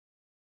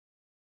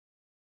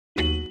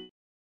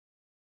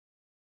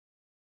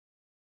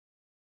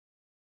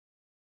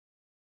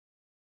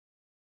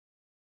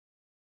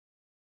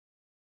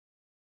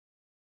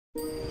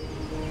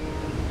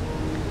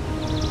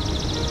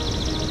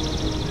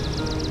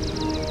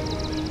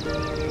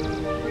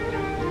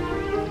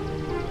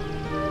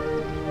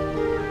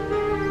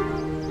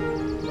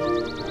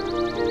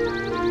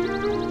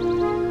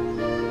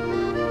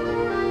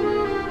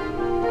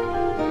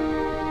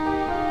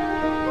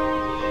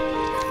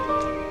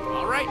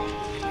right.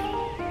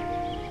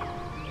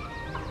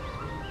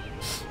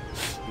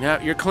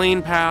 Yeah, you're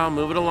clean, pal.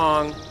 Move it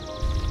along.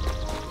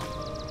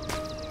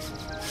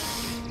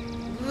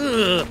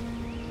 Ugh.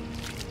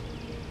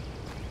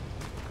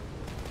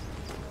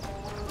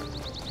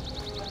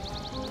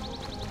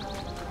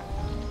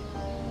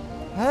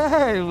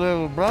 Hey,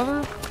 little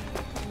brother.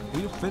 Are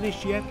you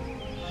finished yet?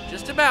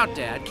 Just about,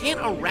 Dad. Can't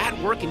a rat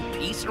work in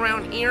peace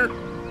around here?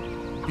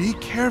 Be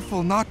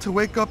careful not to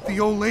wake up the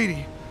old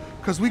lady,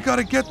 'cause we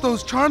gotta get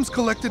those charms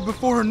collected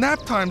before her nap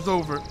time's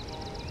over.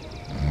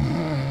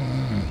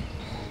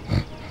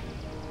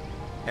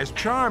 There's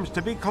charms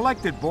to be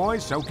collected,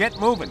 boys, so get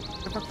moving.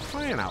 If we're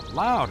crying out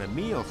loud,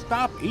 Emil,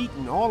 stop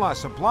eating all our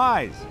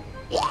supplies.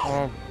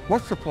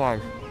 What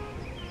supplies?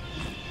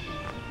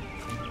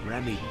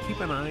 Remy, keep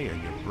an eye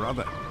on your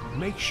brother.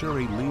 Make sure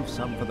he leaves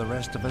some for the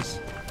rest of us.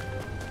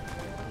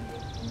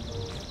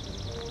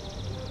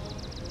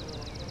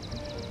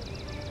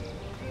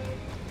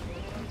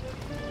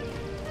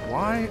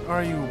 Why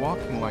are you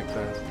walking like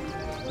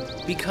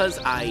that? Because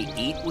I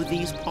eat with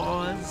these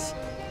paws?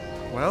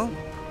 Well,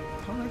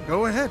 all right,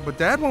 go ahead, but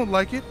Dad won't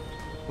like it.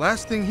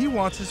 Last thing he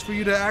wants is for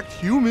you to act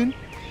human.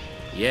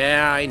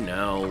 Yeah, I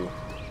know.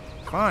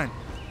 Fine.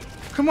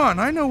 Come on,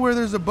 I know where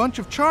there's a bunch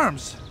of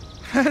charms.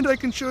 And I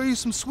can show you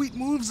some sweet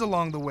moves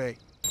along the way.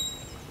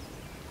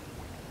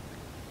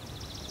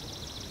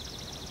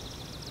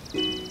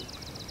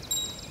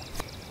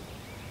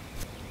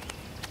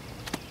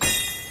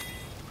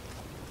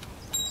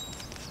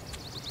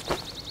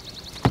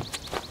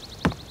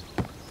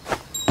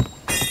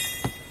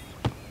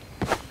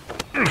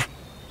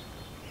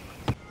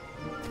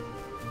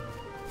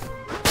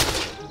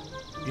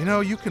 You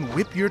know, you can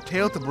whip your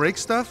tail to break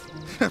stuff?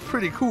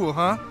 Pretty cool,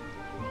 huh?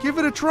 Give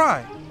it a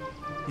try.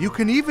 You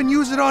can even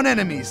use it on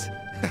enemies.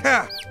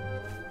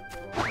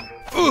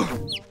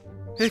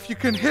 If you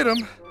can hit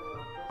them.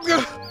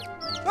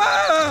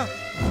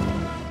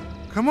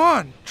 Come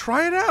on,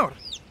 try it out.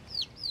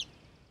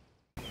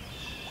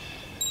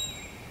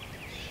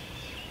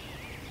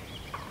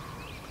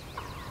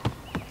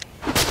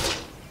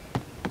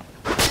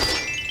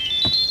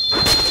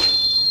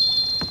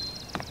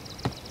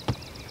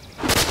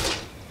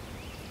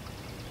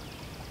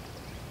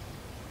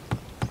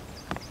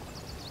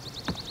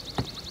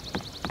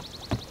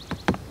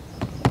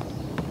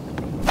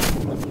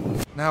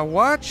 Now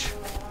watch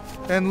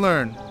and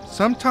learn.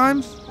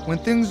 Sometimes, when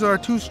things are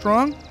too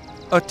strong,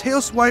 a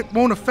tail swipe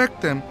won't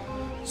affect them,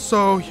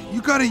 so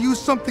you gotta use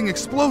something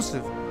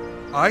explosive.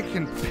 I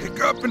can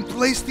pick up and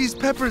place these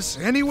peppers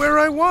anywhere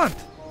I want,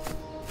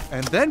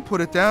 and then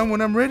put it down when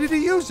I'm ready to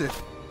use it.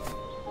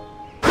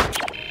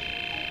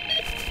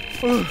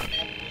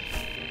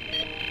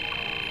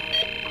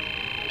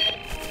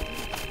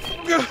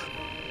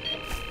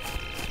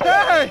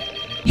 Hey!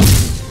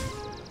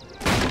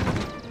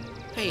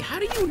 Hey, how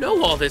do you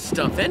know all this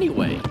stuff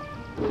anyway?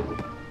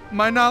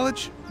 My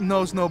knowledge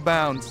knows no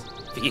bounds.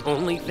 The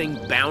only thing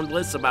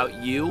boundless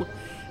about you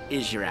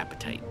is your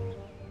appetite.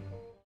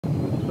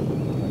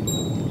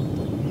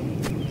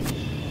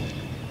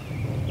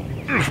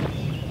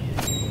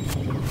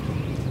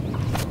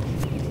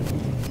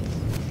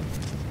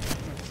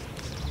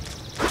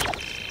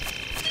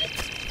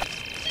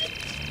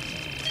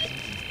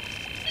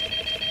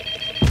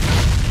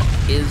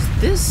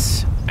 Is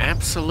this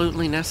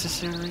absolutely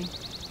necessary?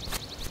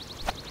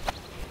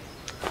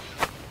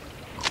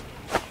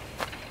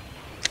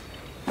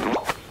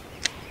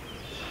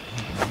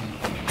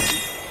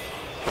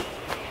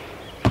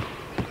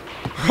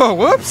 Oh,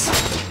 whoops!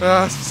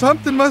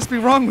 Something must be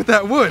wrong with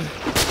that wood.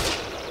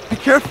 Be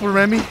careful,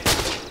 Remy.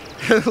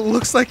 It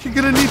looks like you're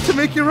gonna need to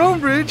make your own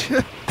bridge.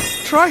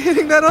 Try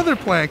hitting that other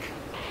plank.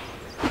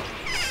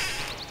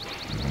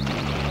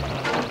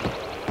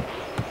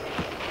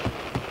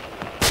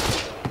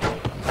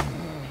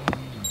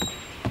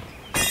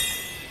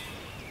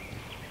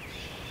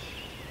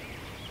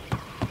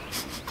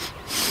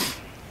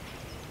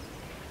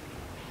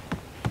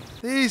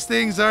 These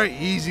things are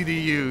easy to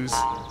use.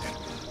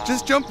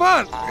 Just jump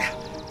on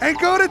and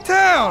go to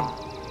town.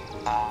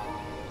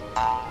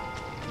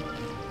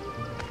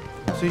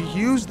 To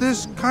use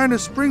this kind of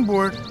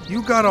springboard,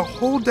 you gotta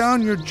hold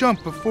down your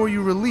jump before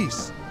you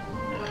release.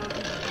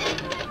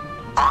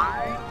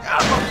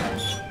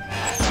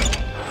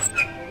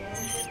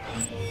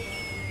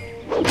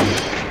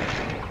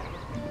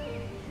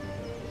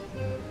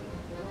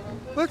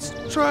 Let's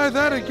try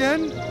that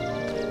again.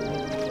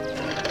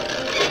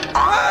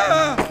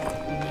 Ah!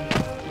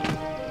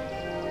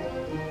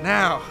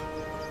 Now,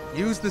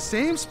 use the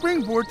same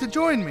springboard to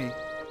join me.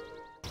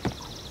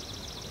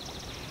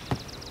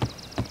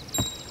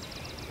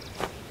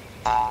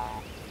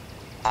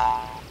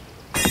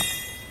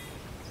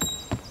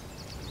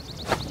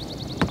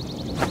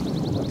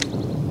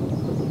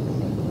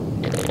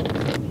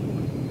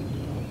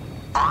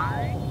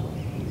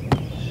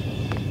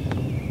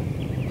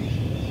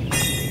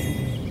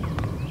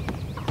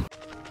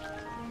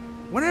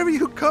 Whenever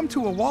you come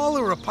to a wall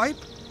or a pipe,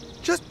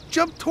 just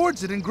jump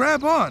towards it and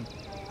grab on,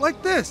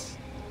 like this.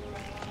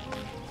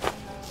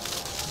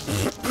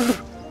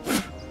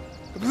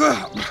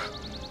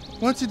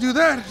 Once you do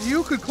that,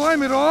 you could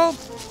climb it all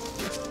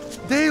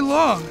day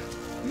long.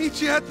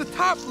 Meet you at the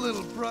top,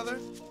 little brother.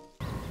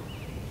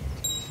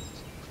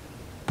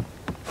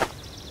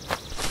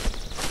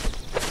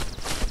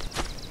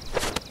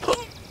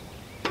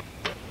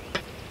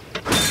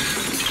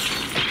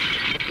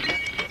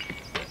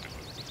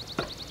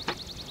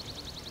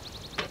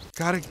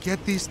 Gotta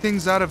get these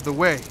things out of the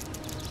way,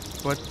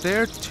 but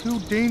they're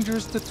too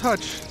dangerous to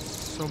touch,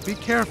 so be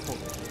careful.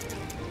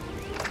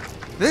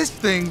 This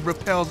thing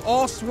repels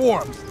all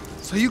swarms,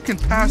 so you can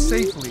pass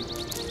safely.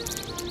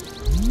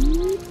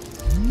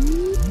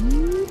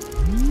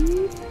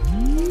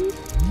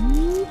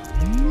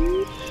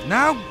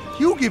 Now,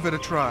 you give it a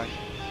try.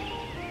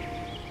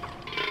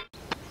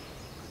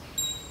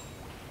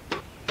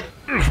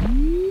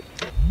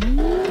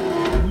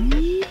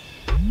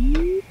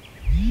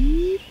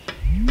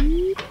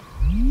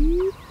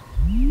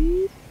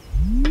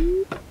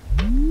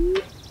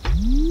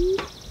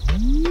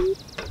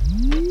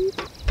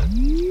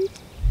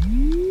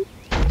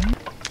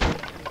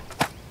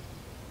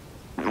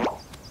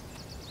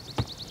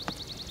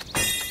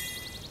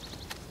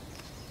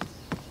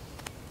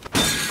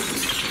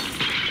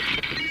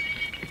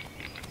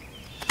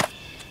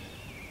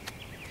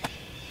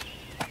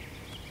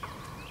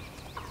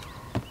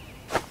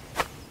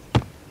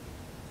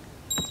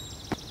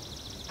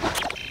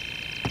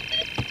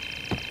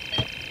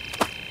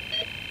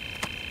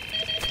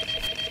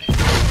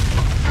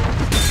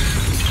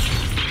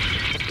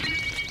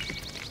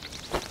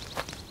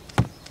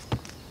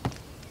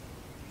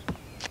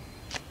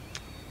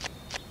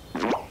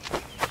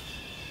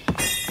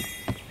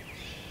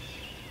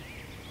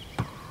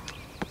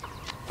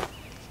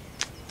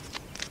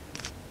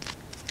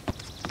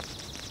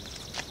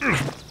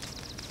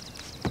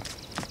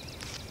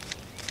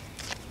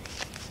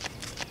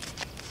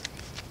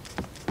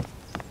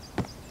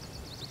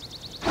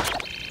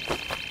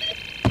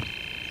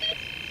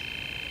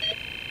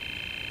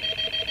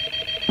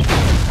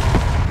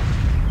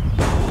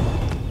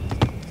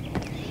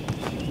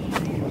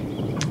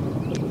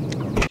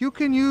 You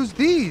can use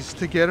these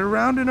to get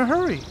around in a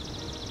hurry.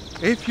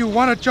 If you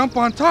want to jump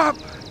on top,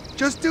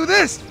 just do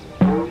this.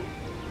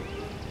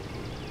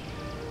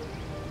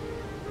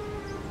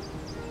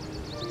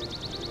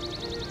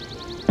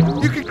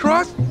 You can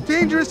cross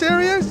dangerous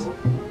areas,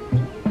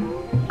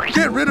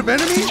 get rid of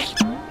enemies.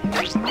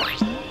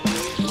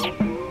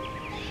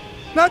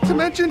 Not to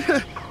mention,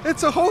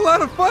 it's a whole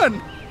lot of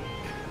fun.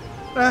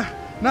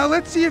 Now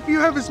let's see if you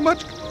have as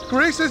much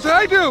grace as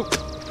I do.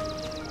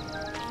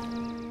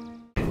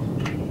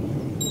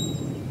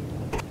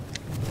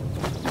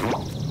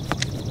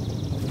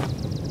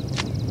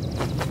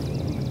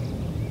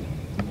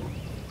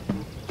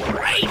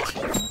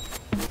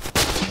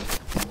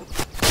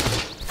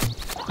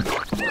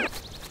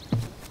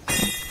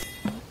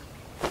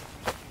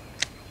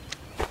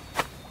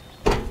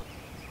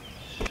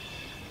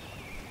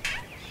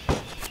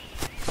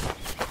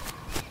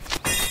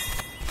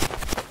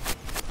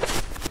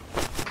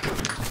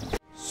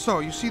 So,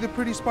 you see the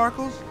pretty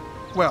sparkles?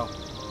 Well,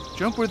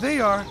 jump where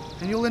they are,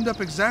 and you'll end up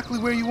exactly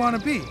where you want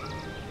to be.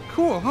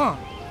 Cool, huh?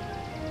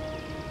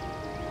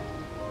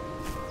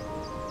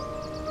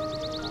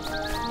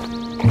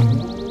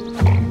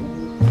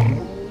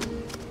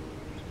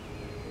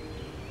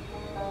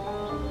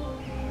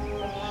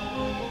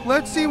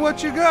 Let's see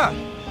what you got.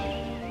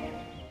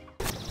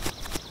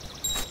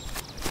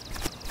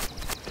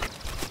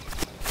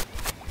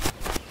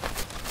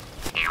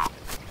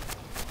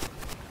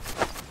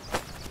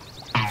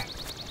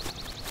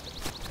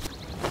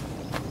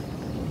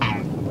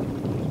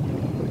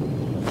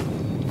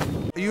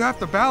 You have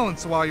to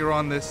balance while you're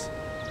on this.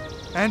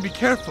 And be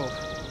careful.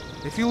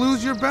 If you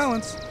lose your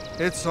balance,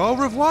 it's au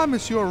revoir,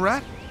 Monsieur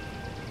Rat.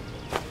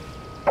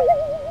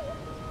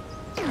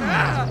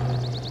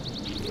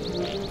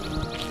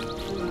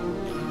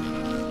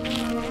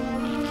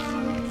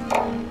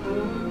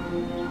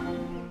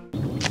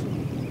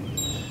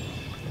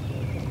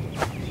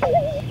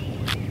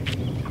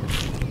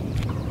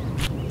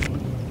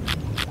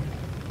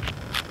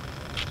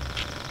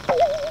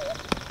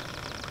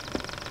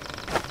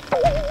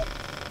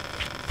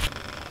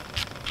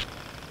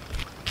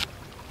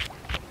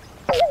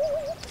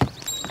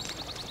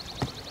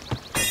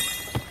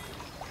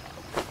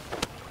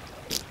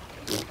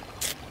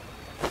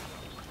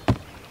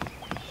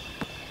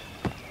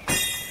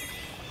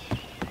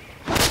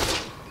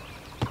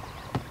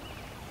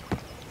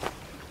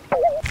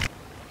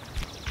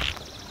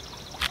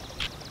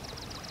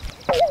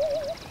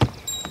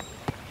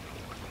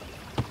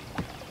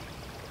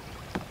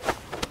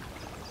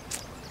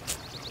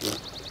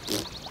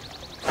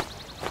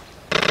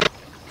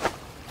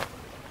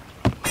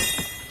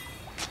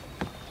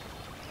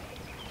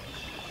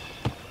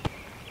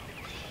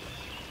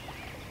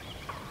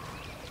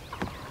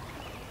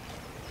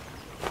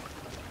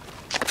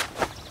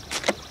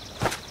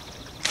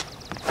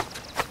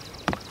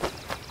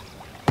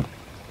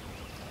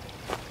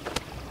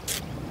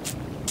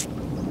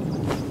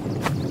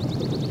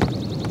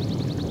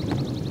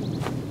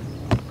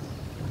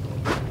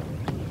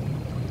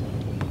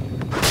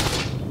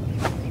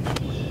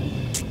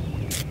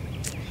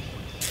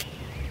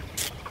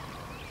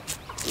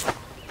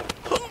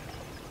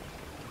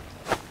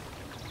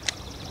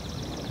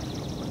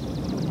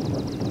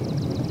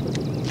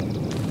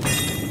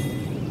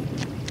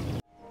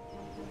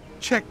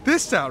 Check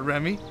this out,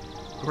 Remy.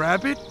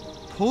 Grab it,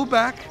 pull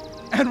back,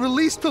 and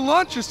release to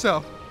launch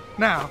yourself.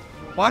 Now,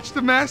 watch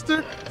the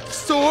master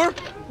soar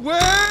way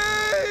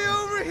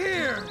over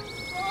here.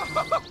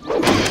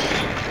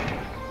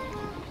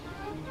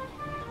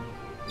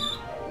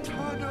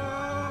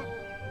 Ta-da!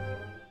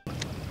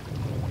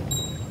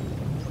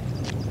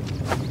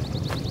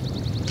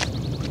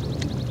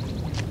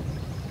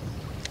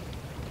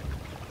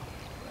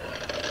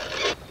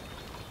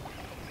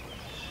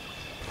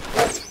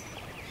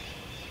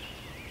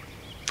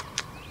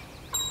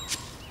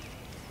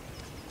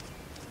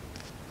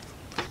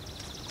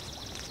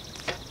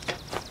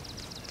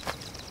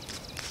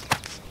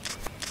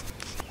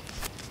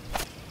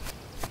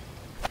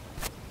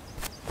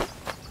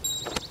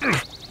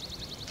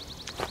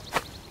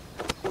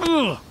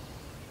 Ugh.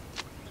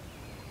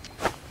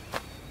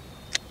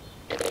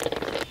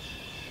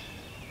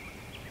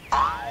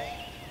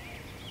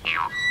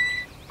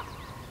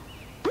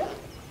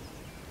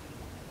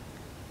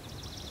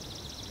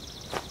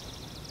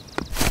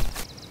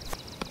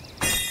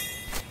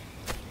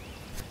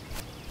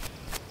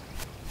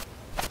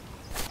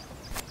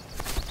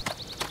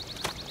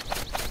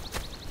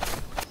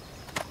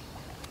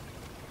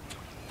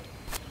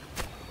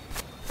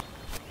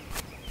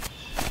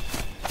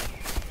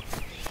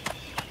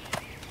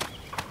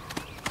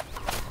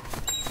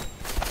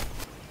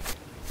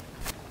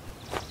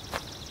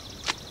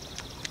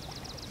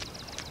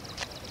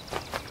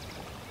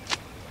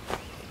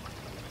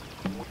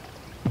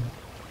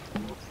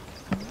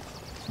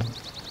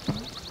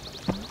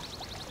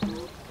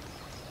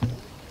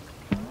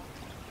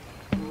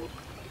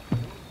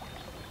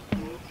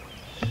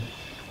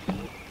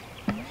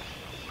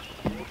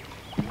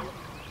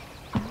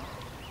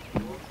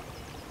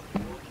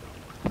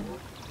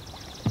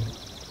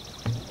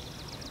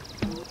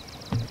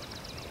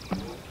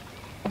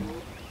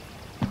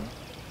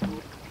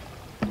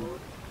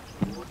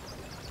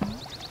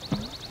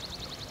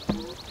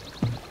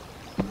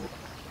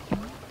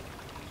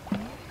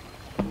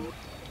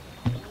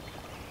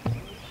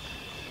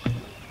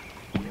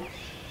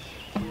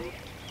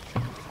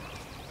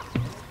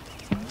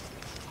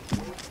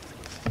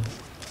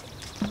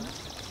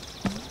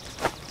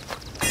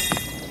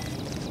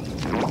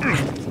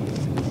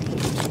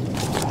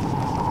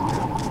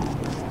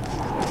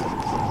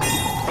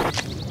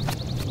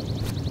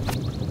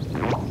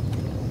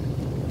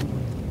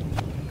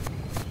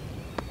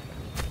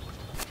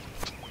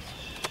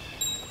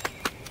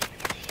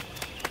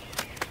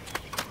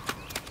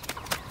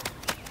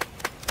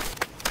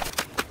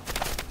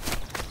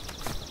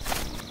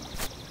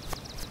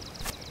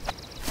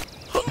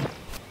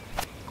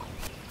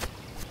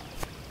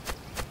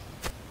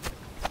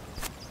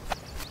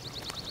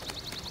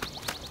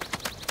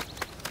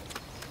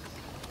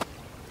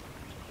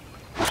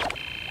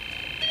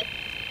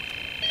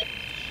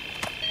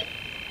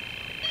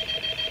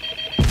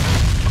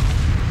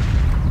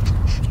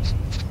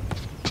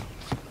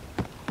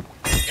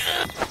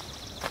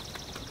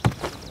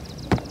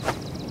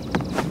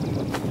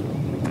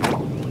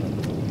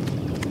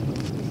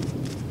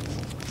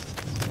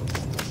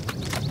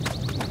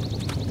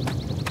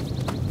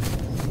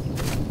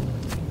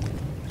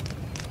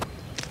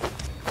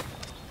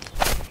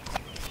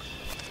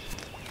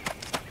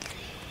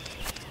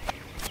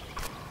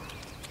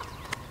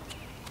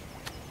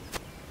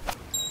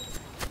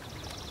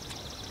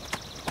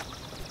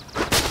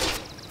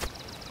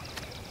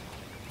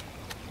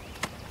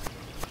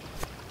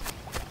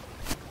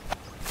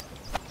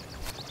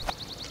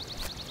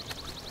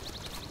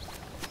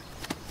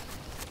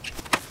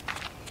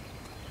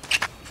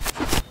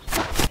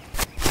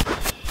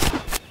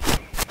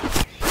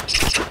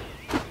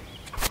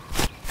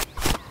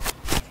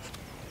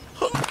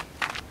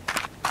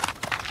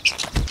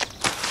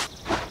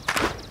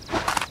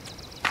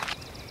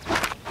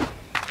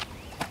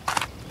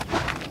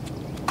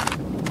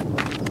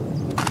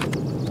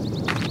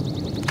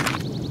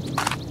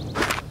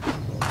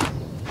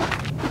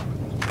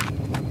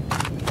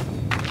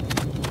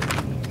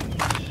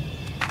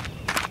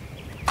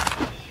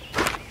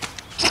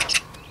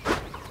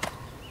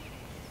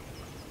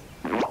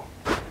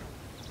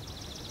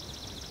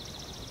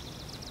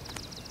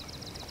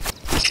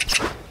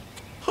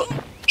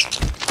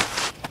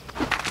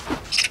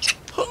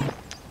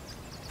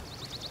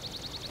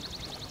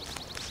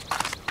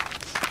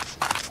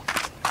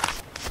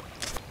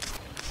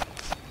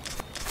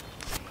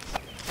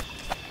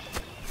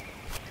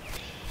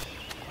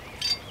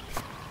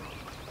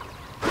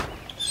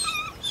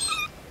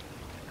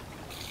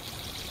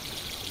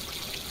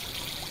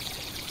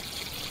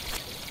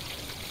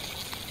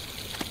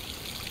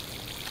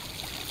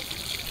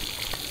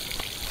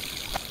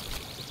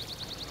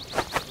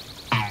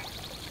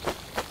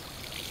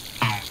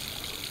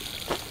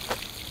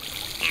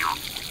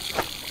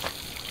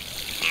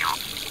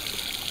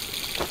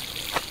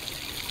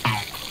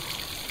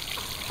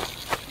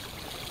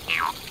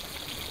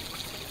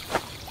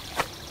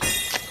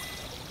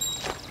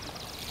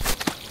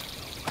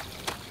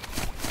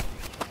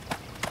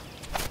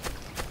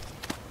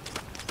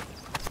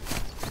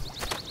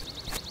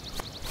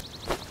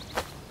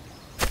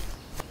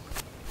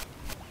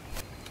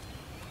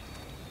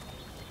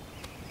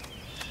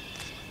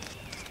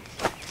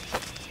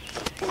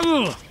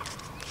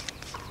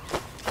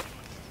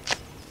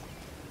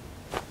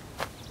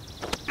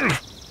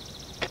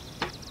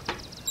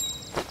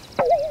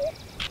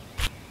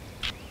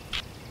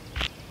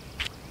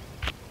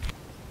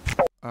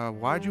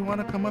 Why'd you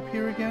want to come up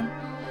here again?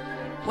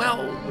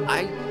 Well,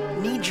 I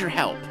need your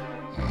help.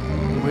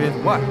 With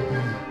what?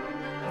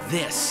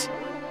 This.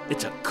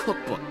 It's a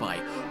cookbook by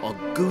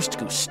Auguste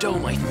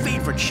Gusteau, my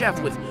favorite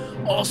chef, with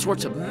all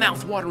sorts of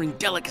mouth-watering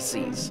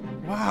delicacies.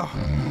 Wow,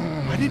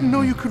 I didn't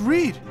know you could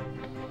read.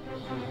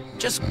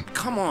 Just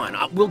come on,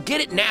 we'll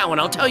get it now and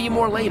I'll tell you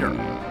more later.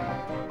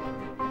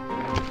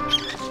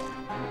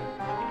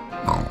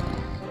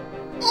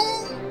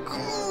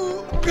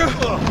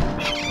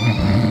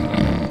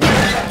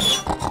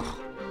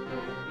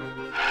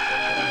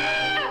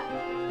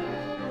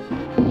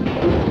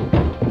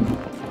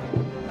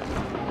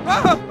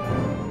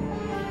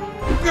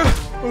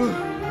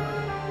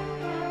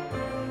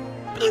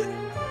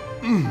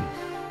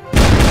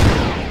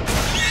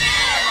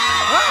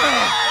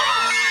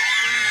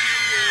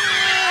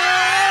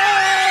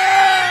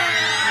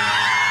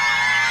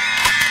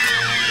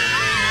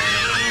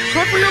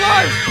 Run for your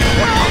lives!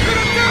 We're all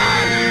gonna